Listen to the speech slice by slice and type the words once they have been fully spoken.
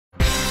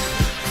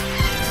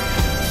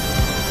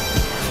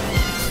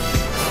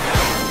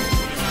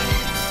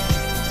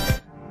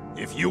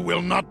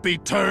will not be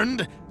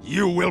turned.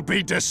 You will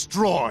be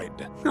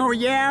destroyed. Oh,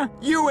 yeah?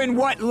 You and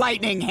what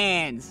lightning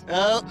hands?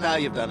 Oh, now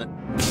you've done it.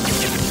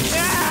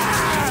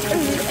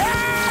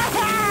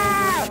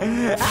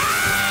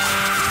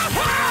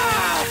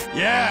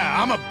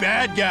 Yeah, I'm a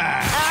bad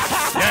guy.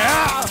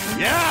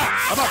 Yeah,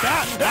 how about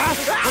that?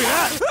 Huh? Look at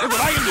that. Look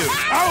what I can do.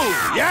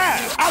 Oh,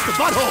 yeah, out the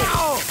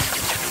butthole.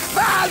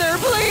 Father,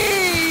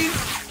 please!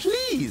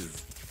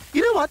 Please.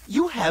 You know what?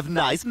 You have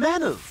nice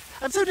manners.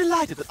 I'm so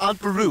delighted that Aunt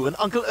Beru and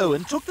Uncle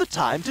Owen took the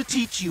time to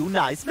teach you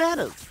nice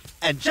manners.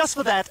 And just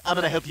for that, I'm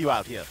going to help you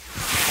out here.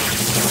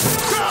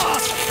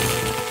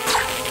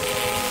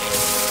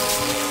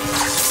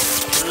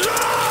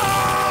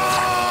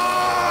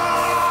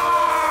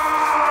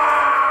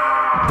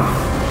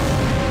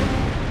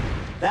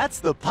 That's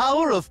the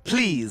power of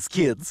please,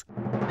 kids.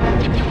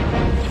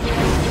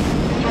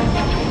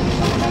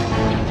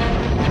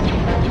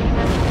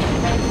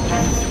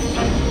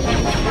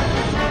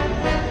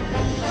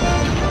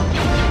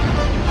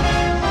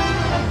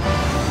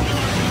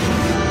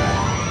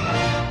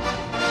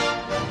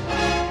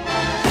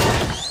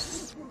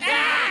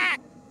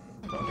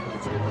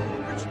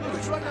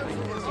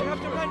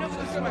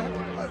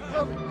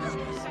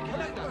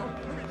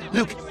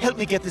 Luke, help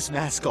me get this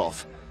mask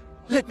off.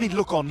 Let me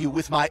look on you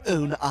with my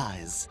own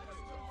eyes.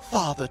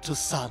 Father to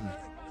son.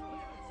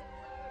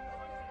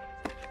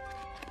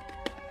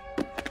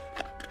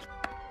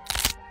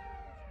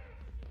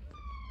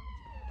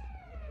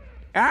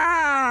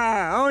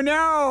 Ah! Oh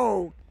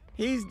no!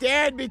 He's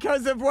dead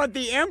because of what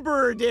the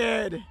Emperor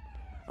did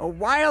a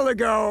while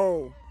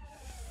ago.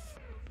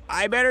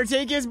 I better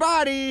take his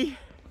body.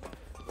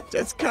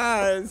 Just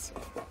 'cause.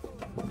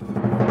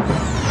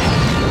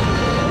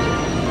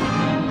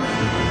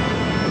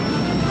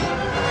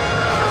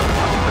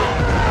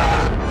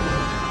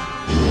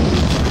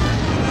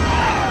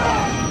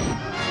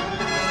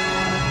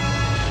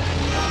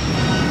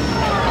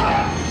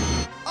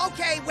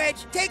 Okay,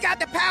 Wedge, take out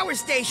the power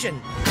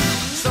station.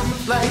 Some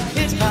like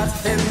it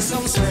hot and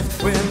some sweat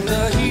when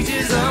the heat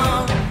is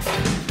on.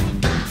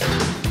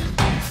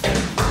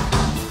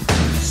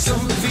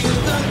 Some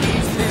feel the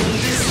heat in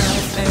this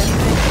house and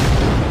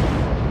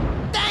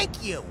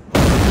Thank you.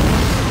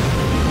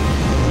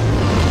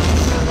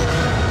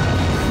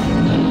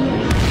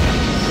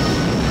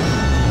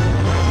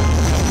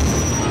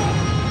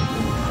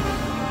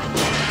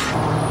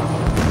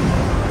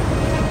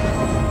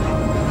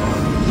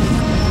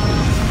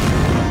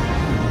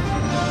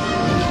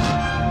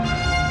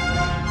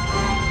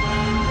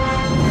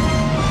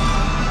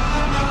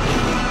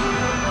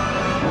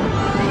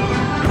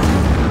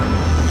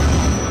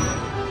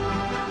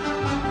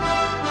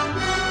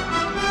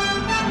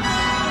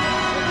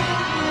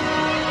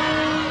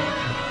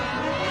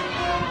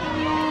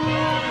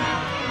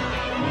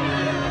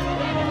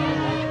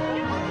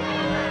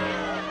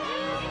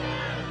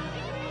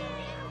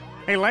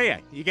 Hey,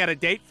 Leia, you got a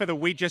date for the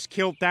We Just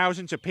Killed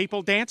Thousands of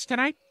People dance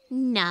tonight?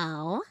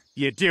 No.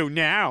 You do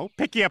now.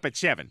 Pick you up at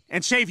 7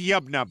 and save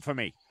Yub Nub for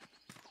me.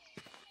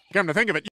 Come to think of it,